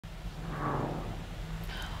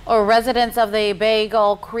Residents of the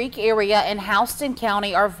Gall Creek area in Houston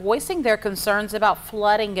County are voicing their concerns about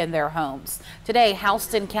flooding in their homes. Today,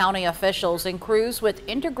 Houston County officials and crews with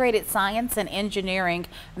integrated science and engineering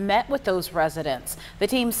met with those residents. The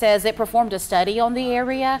team says it performed a study on the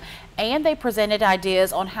area and they presented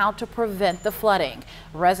ideas on how to prevent the flooding.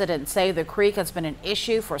 Residents say the creek has been an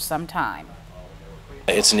issue for some time.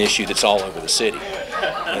 It's an issue that's all over the city,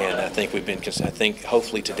 and I think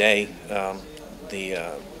hopefully today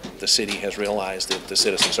the city has realized that the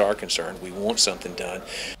citizens are concerned. We want something done.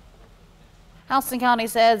 Houston County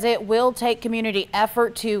says it will take community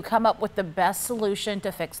effort to come up with the best solution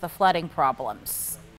to fix the flooding problems.